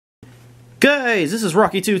Guys, this is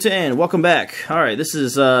Rocky210. Welcome back. Alright, this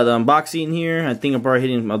is the unboxing here. I think I'm probably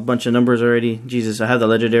hitting a bunch of numbers already. Jesus, I have the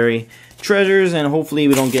legendary treasures, and hopefully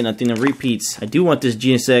we don't get nothing that repeats. I do want this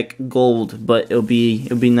GSEC gold, but it'll be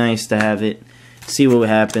nice to have it. See what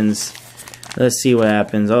happens. Let's see what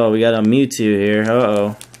happens. Oh, we got a Mewtwo here.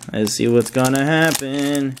 Uh-oh. Let's see what's gonna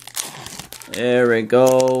happen. There we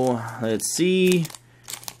go. Let's see.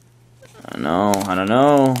 I don't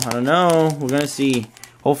know. We're gonna see.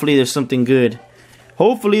 Hopefully there's something good.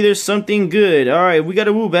 Alright, we got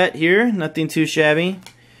a Woobat here. Nothing too shabby.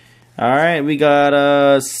 Alright, we got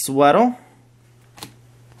a Sweeeeeet.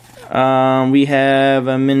 We have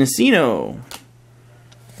a Minccino.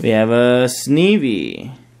 We have a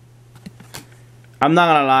Sneevee. I'm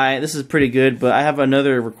not gonna lie, this is pretty good, but I have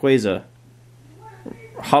another Rayquaza.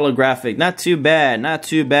 Holographic. Not too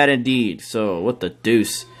bad indeed. So, what the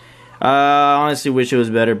deuce. I honestly wish it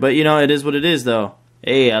was better, but you know, it is what it is though.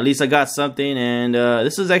 Hey, at least I got something, and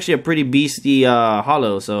this is actually a pretty beastly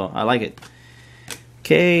holo, so I like it.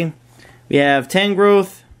 Okay, we have 10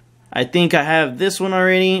 growth. I think I have this one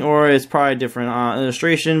already, or it's probably a different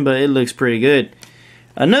illustration, but it looks pretty good.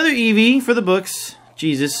 Another Eevee for the books.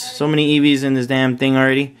 Jesus, so many Eevees in this damn thing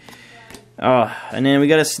already. And then we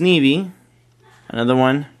got a Sneevee. Another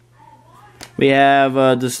one. We have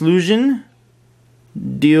Disillusion.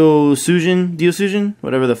 Deosusion,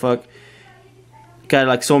 whatever the fuck. Got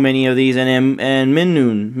like so many of these, and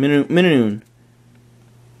Minnoon.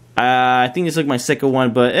 I think it's like my second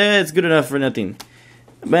one, but it's good enough for nothing.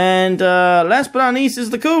 And last but not least is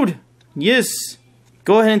the code. Yes,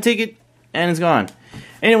 go ahead and take it, and it's gone.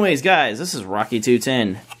 Anyways, guys, this is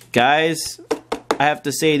Rocky210. Guys, I have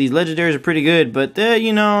to say these legendaries are pretty good, but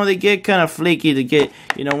you know, they get kind of flaky to get.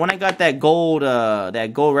 You know, when I got that gold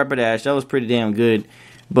Rapidash, that was pretty damn good.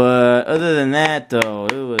 But other than that,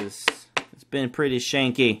 though, it's been pretty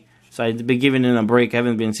shanky. So I've been giving them a break. I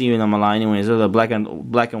haven't been seeing them a lot, anyways. They're the black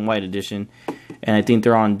and white edition, and I think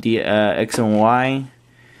they're on X and Y.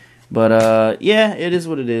 But yeah, it is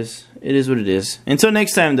what it is. It is what it is. Until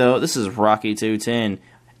next time, though, this is Rocky210.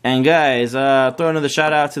 And guys, throw another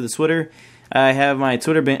shout out to the Twitter. I have my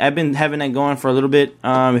Twitter. I've been having that going for a little bit.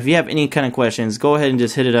 If you have any kind of questions, go ahead and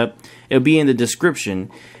just hit it up. It'll be in the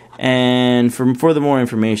description. And for further more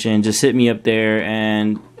information, just hit me up there.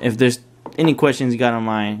 And if there's any questions you got on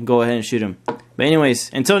mind, go ahead and shoot them. But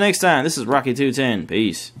anyways, until next time, this is Rocky210.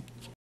 Peace.